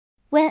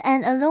When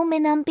an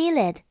aluminum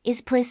billet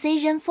is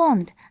precision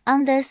formed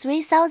under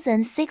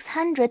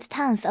 3,600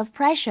 tons of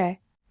pressure,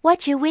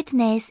 what you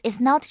witness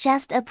is not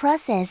just a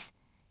process,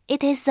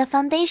 it is the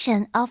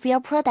foundation of your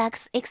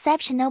product's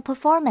exceptional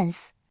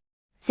performance.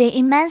 The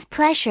immense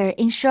pressure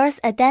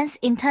ensures a dense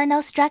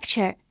internal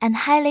structure and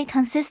highly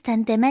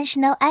consistent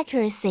dimensional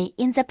accuracy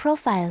in the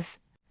profiles,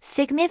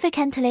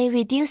 significantly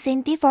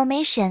reducing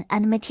deformation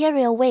and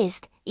material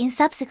waste in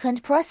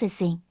subsequent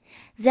processing,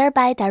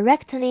 thereby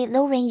directly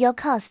lowering your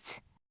costs.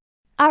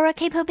 Our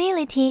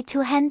capability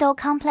to handle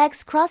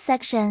complex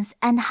cross-sections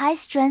and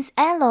high-strength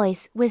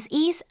alloys with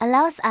ease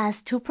allows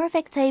us to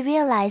perfectly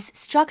realize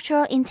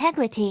structural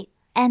integrity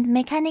and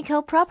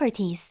mechanical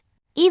properties,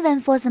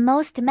 even for the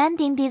most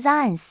demanding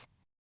designs.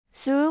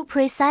 Through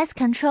precise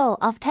control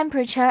of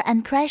temperature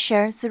and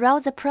pressure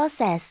throughout the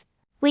process,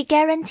 we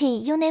guarantee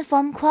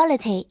uniform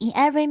quality in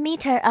every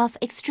meter of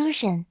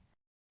extrusion.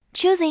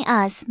 Choosing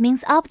us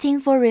means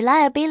opting for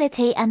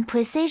reliability and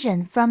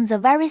precision from the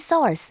very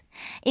source,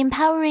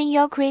 empowering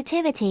your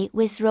creativity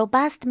with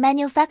robust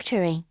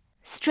manufacturing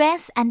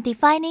strength and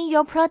defining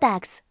your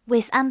products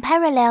with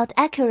unparalleled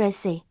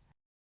accuracy.